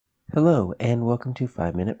Hello and welcome to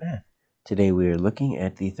 5-Minute Math. Today we are looking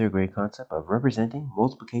at the third grade concept of representing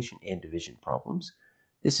multiplication and division problems.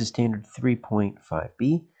 This is standard 3.5b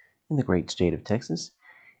in the great state of Texas,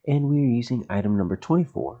 and we are using item number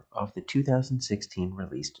 24 of the 2016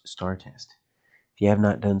 released STAAR test. If you have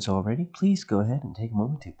not done so already, please go ahead and take a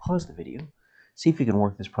moment to pause the video, see if you can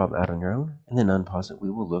work this problem out on your own, and then unpause it. We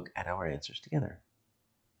will look at our answers together.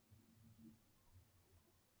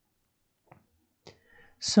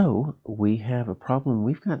 So we have a problem.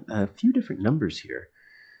 We've got a few different numbers here.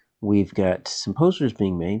 We've got some posters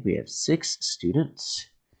being made. We have 6 students.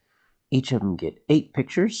 Each of them get 8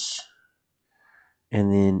 pictures.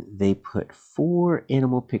 And then they put 4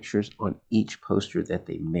 animal pictures on each poster that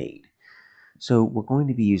they made. So we're going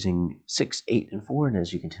to be using 6, 8, and 4. And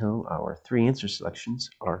as you can tell, our 4 answer selections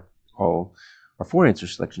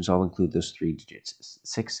all include those 3 digits,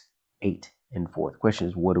 6, 8, and 4. The question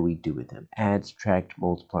is, what do we do with them? Add, subtract,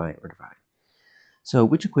 multiply, or divide? So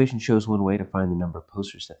which equation shows one way to find the number of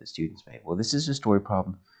posters that the students made? Well, this is a story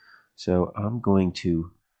problem, so I'm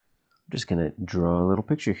just going to draw a little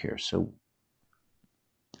picture here. So,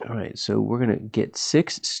 all right, so we're going to get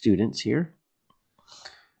 6 students here,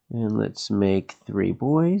 and let's make 3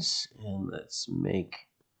 boys, and let's make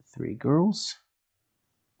 3 girls.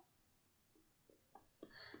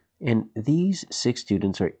 And these 6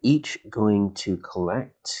 students are each going to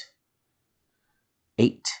collect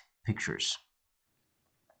 8 pictures.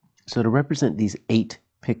 So to represent these 8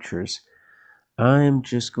 pictures, I'm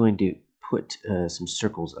just going to put some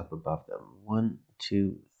circles up above them. 1,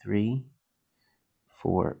 2, 3,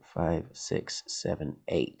 4, 5, 6, 7,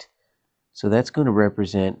 8. So that's going to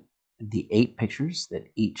represent the 8 pictures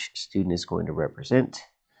that each student is going to represent.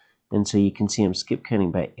 And so you can see I'm skip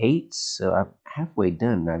counting by 8. So I'm halfway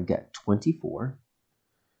done, and I've got 24.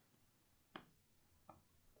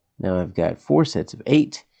 Now I've got 4 sets of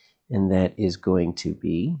 8, and that is going to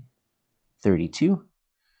be 32.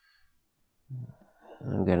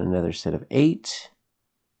 I've got another set of 8.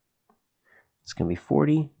 It's going to be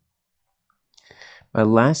 40. My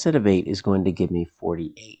last set of 8 is going to give me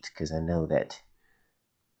 48, because I know that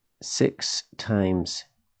 6 times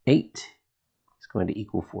 8 is going to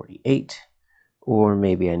equal 48. Or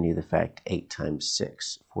maybe I knew the fact 8 times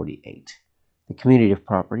 6, 48. The commutative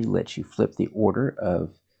property lets you flip the order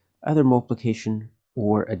of either multiplication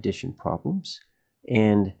or addition problems,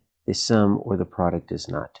 and the sum or the product does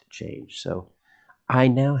not change. So I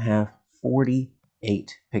now have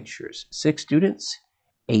 48 pictures. 6 students,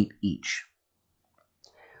 8 each.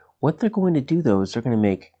 What they're going to do, though, is they're going to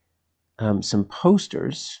make some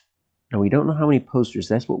posters. Now, we don't know how many posters.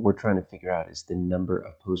 That's what we're trying to figure out, is the number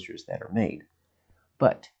of posters that are made.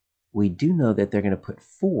 But we do know that they're going to put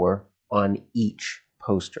 4 on each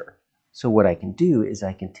poster. So what I can do is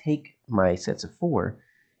I can take my sets of 4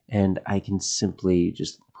 and I can simply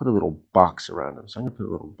just put a little box around them. So I'm going to put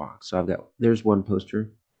a little box. So there's 1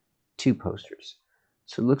 poster, 2 posters.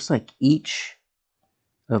 So it looks like each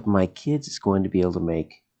of my kids is going to be able to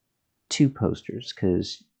make 2 posters,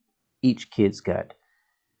 because each kid's got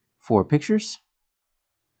 4 pictures,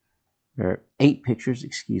 or 8 pictures,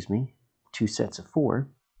 excuse me, 2 sets of 4.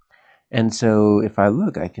 And so if I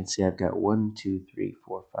look, I can see I've got 1, 2, 3,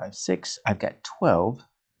 4, 5, 6. I've got 12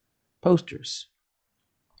 posters.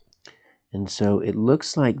 And so it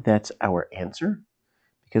looks like that's our answer,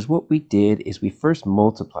 because what we did is we first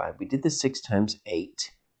multiplied. We did the 6 times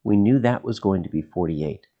 8. We knew that was going to be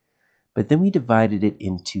 48. But then we divided it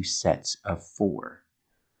into sets of 4.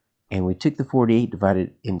 And we took the 48, divided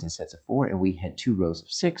it into sets of 4, and we had 2 rows of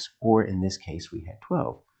 6, or in this case, we had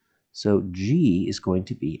 12. So G is going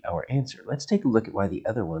to be our answer. Let's take a look at why the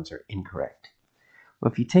other ones are incorrect. Well,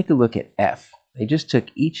 if you take a look at F, they just took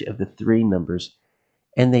each of the 3 numbers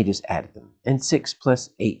and they just added them. And 6 plus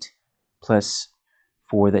 8 plus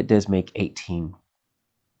 4, that does make 18.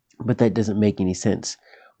 But that doesn't make any sense.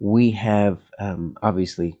 We have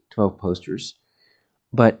obviously 12 posters,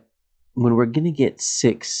 but when we're going to get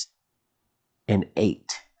 6 and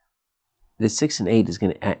 8, the 6 and 8 is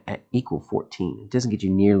going to equal 14. It doesn't get you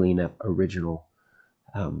nearly enough original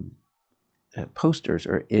posters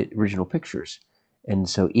or original pictures. And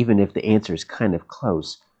so even if the answer is kind of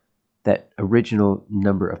close, that original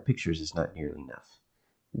number of pictures is not nearly enough.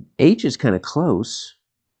 H is kind of close,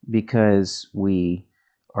 because we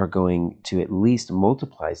are going to at least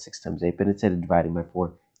multiply 6 times 8, but instead of dividing by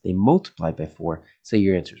 4, they multiply by 4, so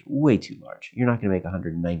your answer is way too large. You're not going to make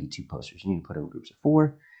 192 posters. You need to put them in groups of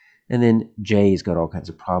 4. And then J has got all kinds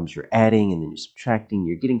of problems. You're adding and then you're subtracting.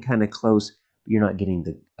 You're getting kind of close, but you're not getting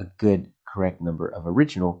a good, correct number of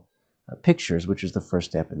original pictures, which is the first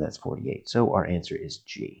step, and that's 48. So our answer is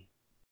G.